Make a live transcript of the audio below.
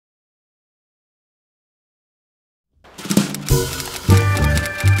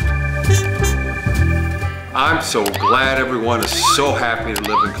I'm so glad everyone is so happy to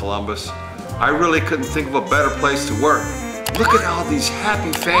live in Columbus. I really couldn't think of a better place to work. Look at all these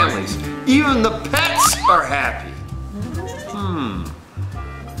happy families. Even the pets are happy.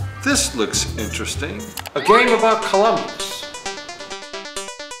 This looks interesting. A game about Columbus.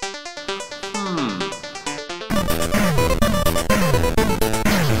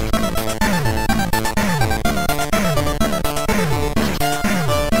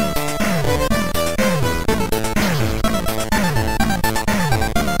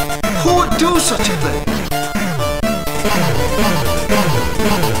 Who would do such a thing?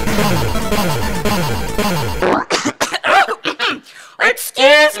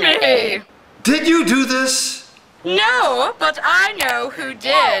 Excuse me! Did you do this? No, but I know who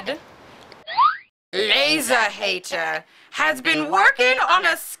did. Laser Hater has been working on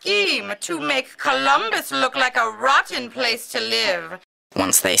a scheme to make Columbus look like a rotten place to live.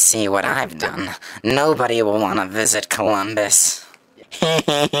 Once they see what I've done, nobody will want to visit Columbus.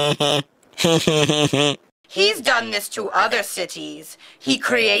 He's done this to other cities. He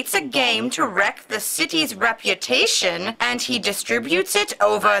creates a game to wreck the city's reputation, and he distributes it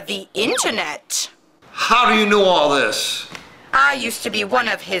over the internet. How do you know all this? I used to be one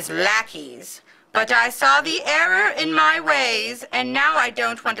of his lackeys, but I saw the error in my ways, and now I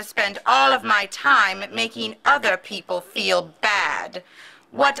don't want to spend all of my time making other people feel bad.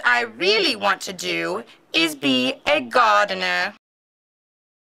 What I really want to do is be a gardener.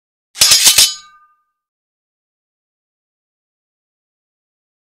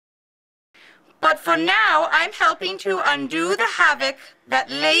 But for now, I'm helping to undo the havoc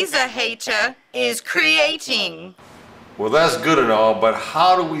that Laser Hater is creating. Well, that's good and all, but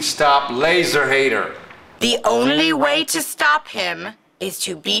how do we stop Laser Hater? The only way to stop him is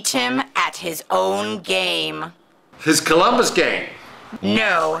to beat him at his own game. His Columbus game.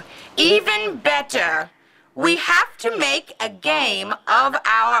 No, even better. We have to make a game of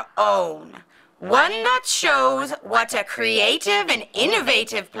our own. One that shows what a creative and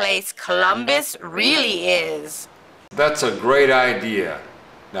innovative place Columbus really is. That's a great idea.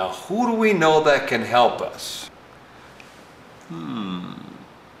 Now, who do we know that can help us?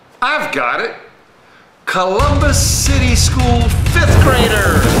 I've got it. Columbus City School 5th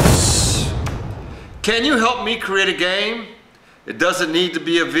graders. Can you help me create a game? It doesn't need to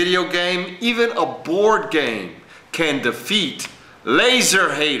be a video game. Even a board game can defeat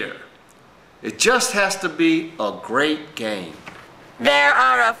Laser Hater. It just has to be a great game. There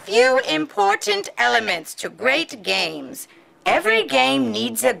are a few important elements to great games. Every game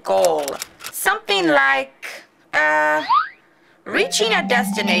needs a goal. Something like, reaching a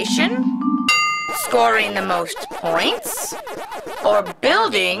destination, scoring the most points, or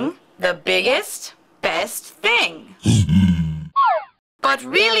building the biggest, best thing. But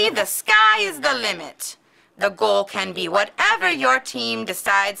really, the sky is the limit. The goal can be whatever your team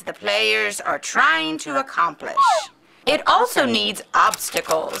decides the players are trying to accomplish. It also needs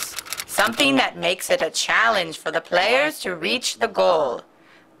obstacles, something that makes it a challenge for the players to reach the goal.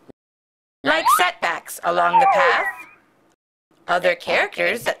 Like setbacks along the path, other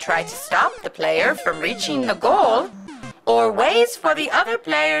characters that try to stop the player from reaching the goal, or ways for the other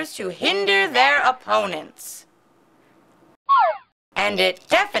players to hinder their opponents. And it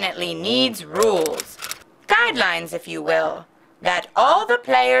definitely needs rules. Guidelines, if you will, that all the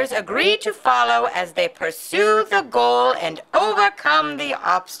players agree to follow as they pursue the goal and overcome the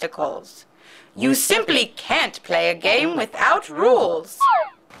obstacles. You simply can't play a game without rules.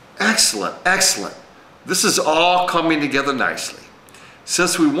 Excellent, excellent. This is all coming together nicely.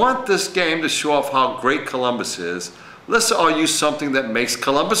 Since we want this game to show off how great Columbus is, let's all use something that makes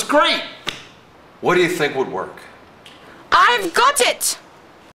Columbus great. What do you think would work? I've got it!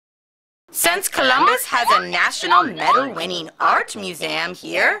 Since Columbus has a national medal-winning art museum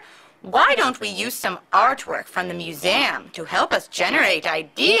here, why don't we use some artwork from the museum to help us generate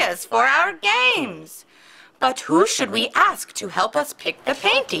ideas for our games? But who should we ask to help us pick the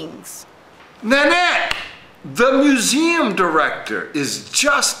paintings? Nanette, the museum director, is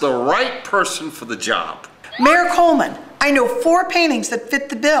just the right person for the job. Mayor Coleman, I know 4 paintings that fit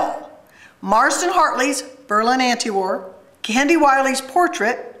the bill. Marston Hartley's Berlin Anti-War, Candy Wiley's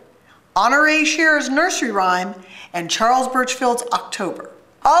Portrait, Honoré Cher's Nursery Rhyme, and Charles Birchfield's October.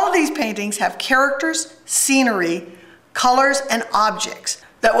 All of these paintings have characters, scenery, colors, and objects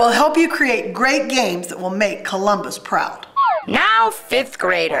that will help you create great games that will make Columbus proud. Now, 5th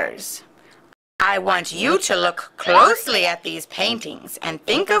graders, I want you to look closely at these paintings and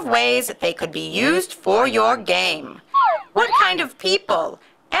think of ways that they could be used for your game. What kind of people,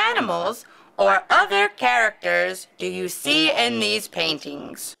 animals, or other characters do you see in these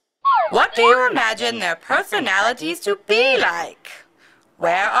paintings? What do you imagine their personalities to be like?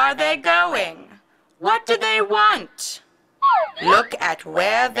 Where are they going? What do they want? Look at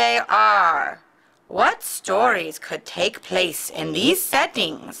where they are. What stories could take place in these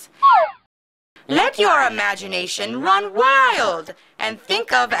settings? Let your imagination run wild and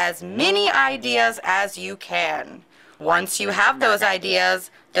think of as many ideas as you can. Once you have those ideas,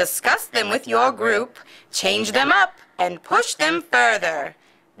 discuss them with your group, change them up, and push them further.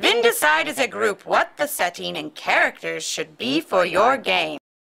 Then decide as a group what the setting and characters should be for your game.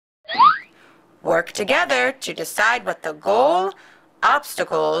 Work together to decide what the goal,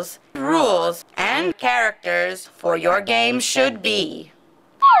 obstacles, rules, and characters for your game should be.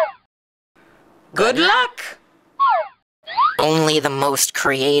 Good luck! Only the most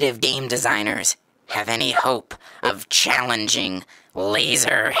creative game designers have any hope of challenging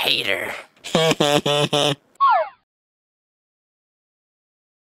Laser Hater.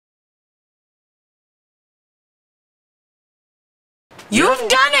 You've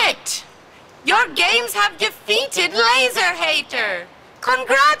done it! Your games have defeated Laser Hater!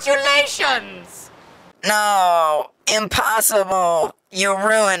 Congratulations! No, impossible. You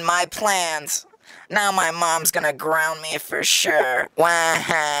ruined my plans. Now my mom's gonna ground me for sure.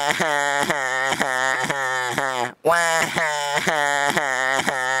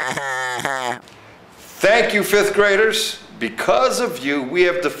 Thank you, fifth graders. Because of you, we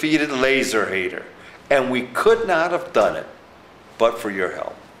have defeated Laser Hater, and we could not have done it but for your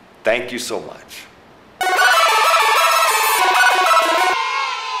help. Thank you so much.